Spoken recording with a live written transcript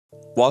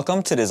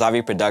Welcome to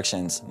Dezavi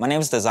Productions. My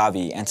name is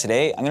Dezavi, and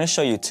today I'm going to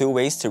show you 2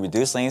 ways to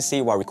reduce latency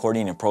while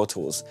recording in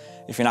ProTools.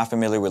 If you're not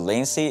familiar with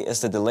latency,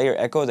 it's the delay or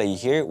echo that you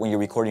hear when you're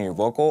recording your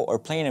vocal or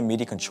playing a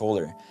MIDI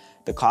controller.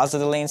 The cause of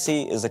the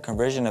latency is the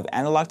conversion of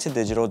analog to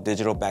digital,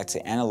 digital back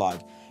to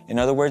analog. In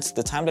other words,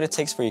 the time that it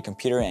takes for your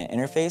computer and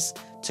interface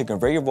to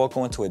convert your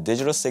vocal into a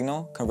digital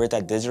signal, convert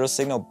that digital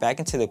signal back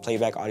into the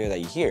playback audio that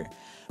you hear.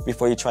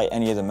 Before you try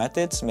any of the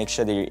methods, make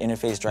sure that your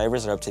interface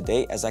drivers are up to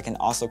date, as that can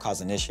also cause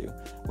an issue.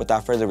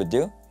 Without further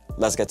ado,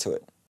 let's get to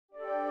it.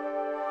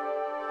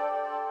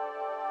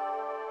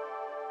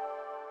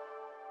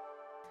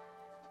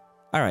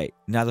 Alright,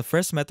 now the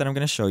first method I'm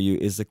going to show you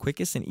is the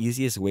quickest and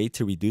easiest way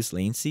to reduce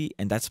latency,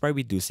 and that's by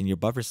reducing your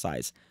buffer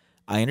size.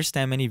 I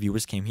understand many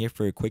viewers came here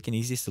for a quick and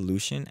easy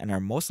solution and are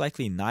most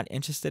likely not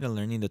interested in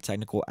learning the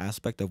technical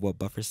aspect of what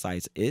buffer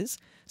size is,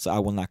 so I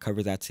will not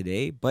cover that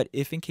today, but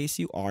if in case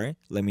you are,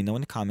 let me know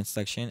in the comments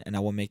section and I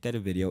will make that a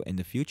video in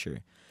the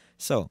future.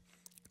 So,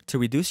 to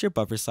reduce your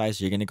buffer size,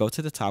 you're going to go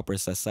to the top where it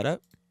says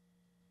setup,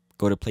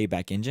 go to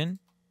playback engine,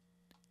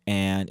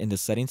 and in the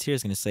settings here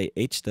is going to say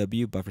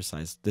HW buffer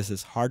size. This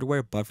is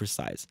hardware buffer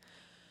size.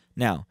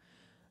 Now,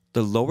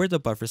 the lower the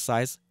buffer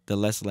size, the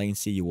less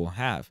latency you will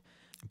have.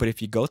 But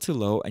if you go too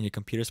low and your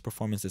computer's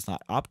performance is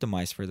not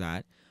optimized for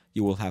that,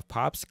 you will have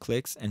pops,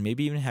 clicks, and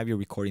maybe even have your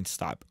recording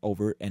stop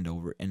over and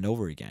over and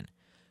over again.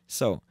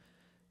 So,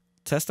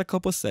 test a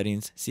couple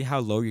settings, see how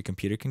low your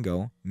computer can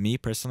go. Me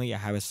personally, I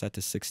have it set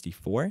to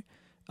 64.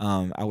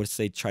 I would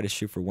say try to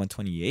shoot for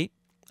 128.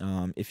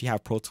 If you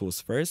have Pro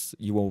Tools first,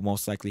 you will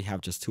most likely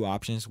have just 2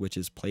 options, which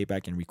is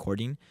playback and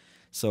recording.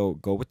 So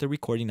go with the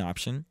recording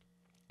option.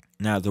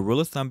 Now, the rule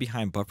of thumb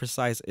behind buffer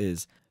size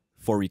is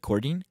for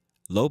recording,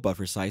 low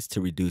buffer size to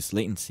reduce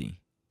latency.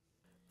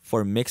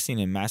 For mixing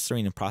and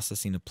mastering and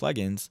processing the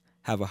plugins,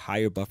 have a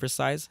higher buffer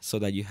size so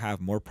that you have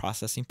more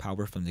processing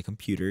power from the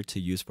computer to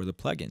use for the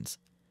plugins.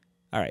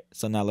 Alright,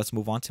 so now let's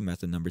move on to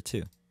method number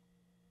 2.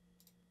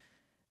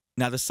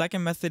 Now the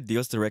second method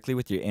deals directly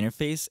with your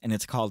interface, and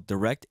it's called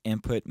direct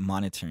input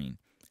monitoring.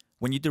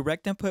 When you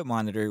direct input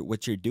monitor,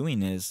 what you're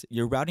doing is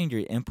you're routing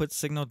your input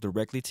signal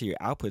directly to your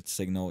output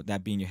signal,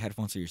 that being your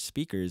headphones or your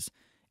speakers.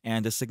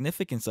 And the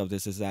significance of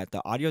this is that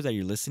the audio that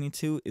you're listening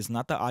to is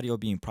not the audio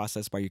being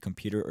processed by your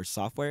computer or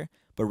software,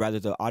 but rather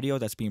the audio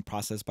that's being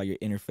processed by your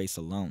interface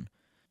alone.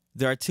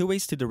 There are 2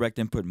 ways to direct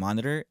input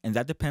monitor, and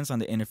that depends on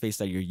the interface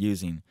that you're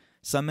using.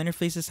 Some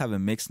interfaces have a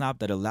mix knob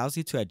that allows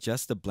you to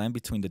adjust the blend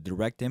between the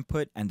direct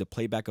input and the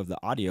playback of the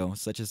audio,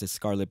 such as the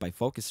Scarlett by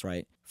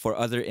Focusrite. For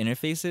other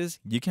interfaces,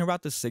 you can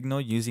route the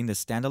signal using the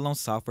standalone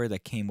software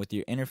that came with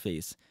your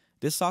interface.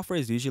 This software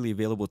is usually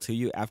available to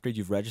you after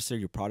you've registered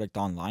your product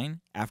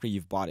online, after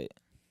you've bought it.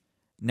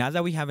 Now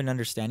that we have an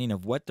understanding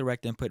of what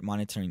direct input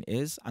monitoring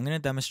is, I'm going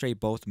to demonstrate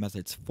both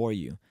methods for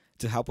you.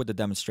 To help with the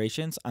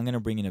demonstrations, I'm going to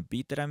bring in a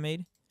beat that I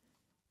made,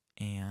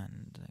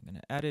 and I'm going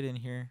to add it in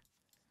here.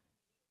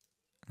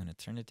 I'm going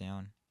to turn it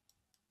down.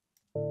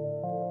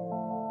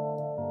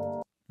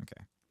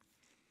 Okay.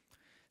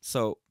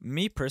 So,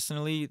 me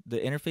personally, the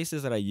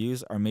interfaces that I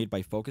use are made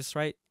by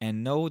Focusrite,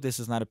 and no, this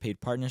is not a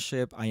paid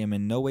partnership. I am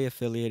in no way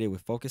affiliated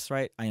with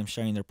Focusrite. I am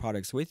sharing their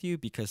products with you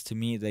because to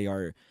me they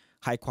are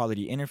high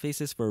quality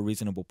interfaces for a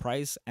reasonable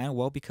price, and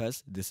well,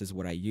 because this is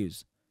what I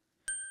use.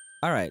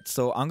 Alright,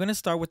 so I'm going to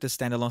start with the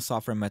standalone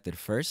software method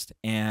first,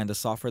 and the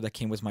software that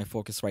came with my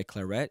Focusrite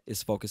Claret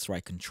is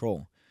Focusrite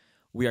Control.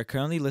 We are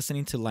currently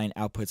listening to line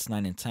outputs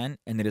 9 and 10,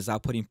 and it is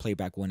outputting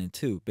playback 1 and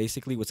 2,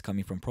 basically what's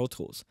coming from Pro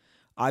Tools.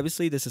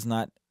 Obviously, this is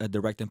not a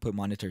direct input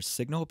monitor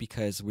signal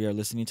because we are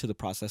listening to the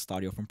processed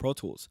audio from Pro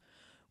Tools.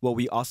 What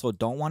we also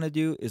don't want to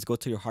do is go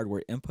to your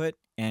hardware input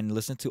and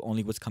listen to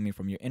only what's coming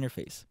from your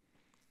interface.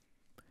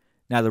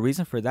 Now, the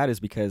reason for that is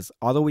because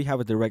although we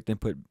have a direct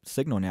input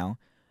signal now,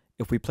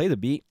 if we play the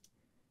beat,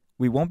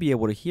 we won't be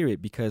able to hear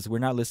it because we're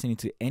not listening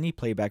to any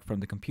playback from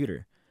the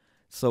computer.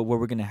 So what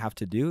we're going to have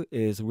to do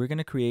is we're going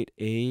to create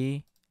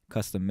a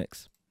custom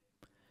mix.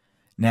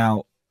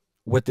 Now,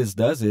 what this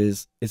does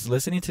is it's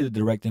listening to the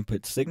direct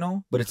input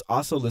signal, but it's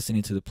also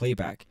listening to the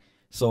playback.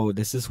 So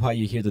this is why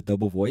you hear the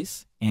double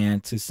voice.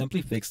 And to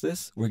simply fix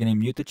this, we're going to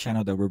mute the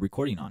channel that we're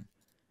recording on.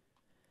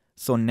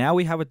 So now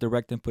we have a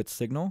direct input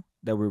signal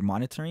that we're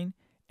monitoring.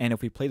 And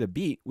if we play the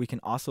beat, we can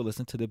also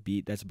listen to the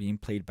beat that's being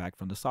played back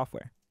from the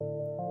software.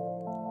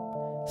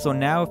 So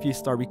now if you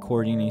start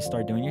recording and you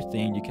start doing your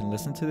thing, you can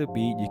listen to the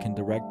beat, you can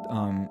direct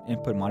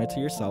input monitor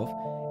yourself,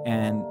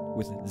 and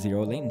with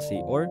 0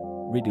 latency or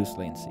reduced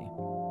latency.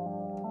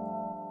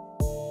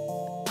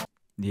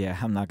 Yeah,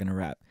 I'm not going to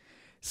rap.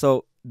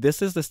 So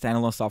this is the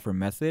standalone software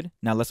method.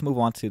 Now let's move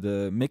on to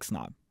the mix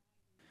knob.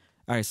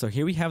 Alright, so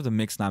here we have the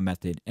mix knob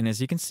method, and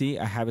as you can see,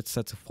 I have it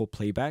set to full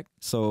playback.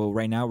 So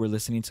right now we're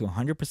listening to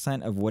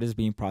 100% of what is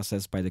being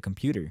processed by the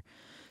computer.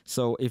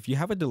 So if you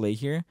have a delay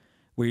here,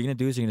 what you're going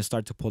to do is you're going to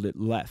start to pull it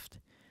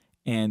left.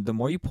 And the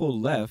more you pull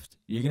left,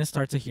 you're going to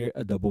start to hear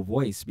a double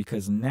voice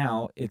because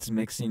now it's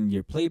mixing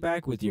your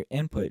playback with your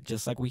input,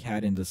 just like we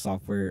had in the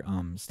software,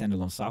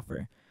 standalone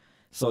software.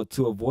 So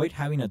to avoid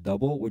having a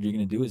double, what you're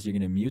going to do is you're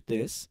going to mute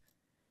this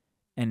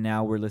and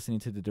now we're listening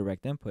to the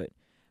direct input.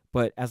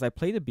 But as I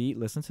play the beat,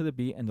 listen to the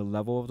beat and the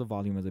level of the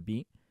volume of the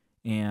beat,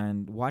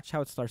 and watch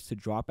how it starts to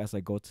drop as I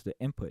go to the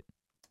input.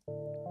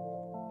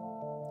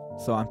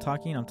 So I'm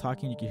talking,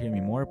 you can hear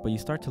me more, but you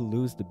start to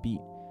lose the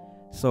beat.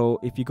 So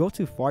if you go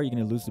too far, you're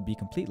going to lose the beat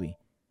completely.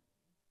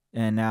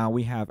 And now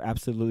we have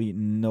absolutely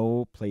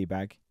no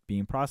playback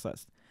being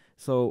processed.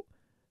 So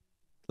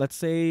let's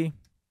say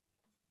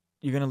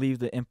you're going to leave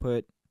the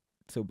input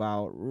to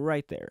about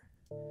right there,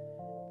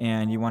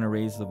 and you want to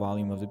raise the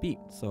volume of the beat.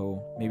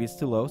 So maybe it's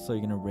too low, so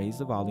you're going to raise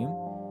the volume.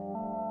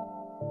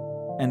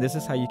 And this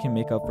is how you can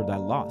make up for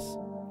that loss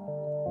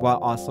while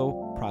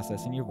also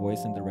processing your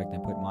voice and direct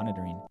input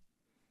monitoring.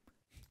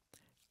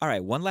 All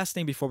right, one last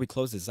thing before we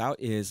close this out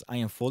is I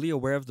am fully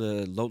aware of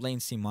the low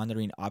latency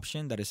monitoring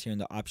option that is here in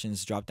the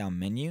options drop-down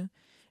menu.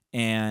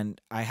 And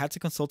I had to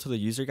consult to the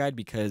user guide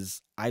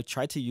because I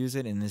tried to use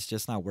it and it's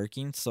just not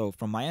working. So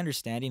from my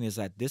understanding is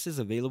that this is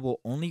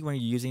available only when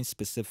you're using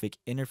specific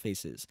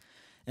interfaces.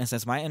 And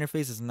since my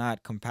interface is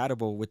not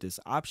compatible with this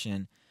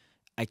option,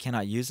 I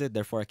cannot use it.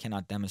 Therefore, I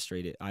cannot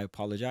demonstrate it. I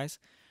apologize.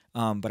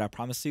 But I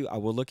promise you, I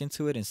will look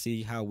into it and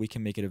see how we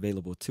can make it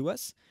available to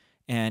us.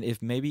 And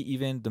if maybe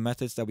even the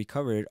methods that we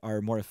covered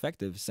are more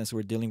effective since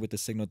we're dealing with the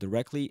signal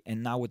directly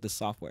and not with the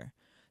software.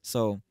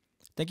 So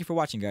thank you for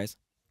watching, guys.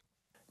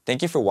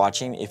 Thank you for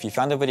watching. If you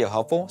found the video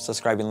helpful,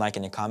 subscribing,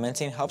 liking, and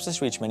commenting helps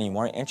us reach many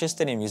more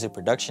interested in music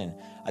production.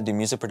 I do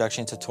music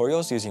production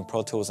tutorials using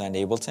Pro Tools and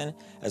Ableton,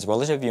 as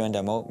well as review and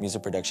demo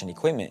music production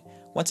equipment.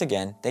 Once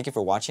again, thank you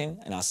for watching,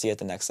 and I'll see you at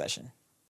the next session.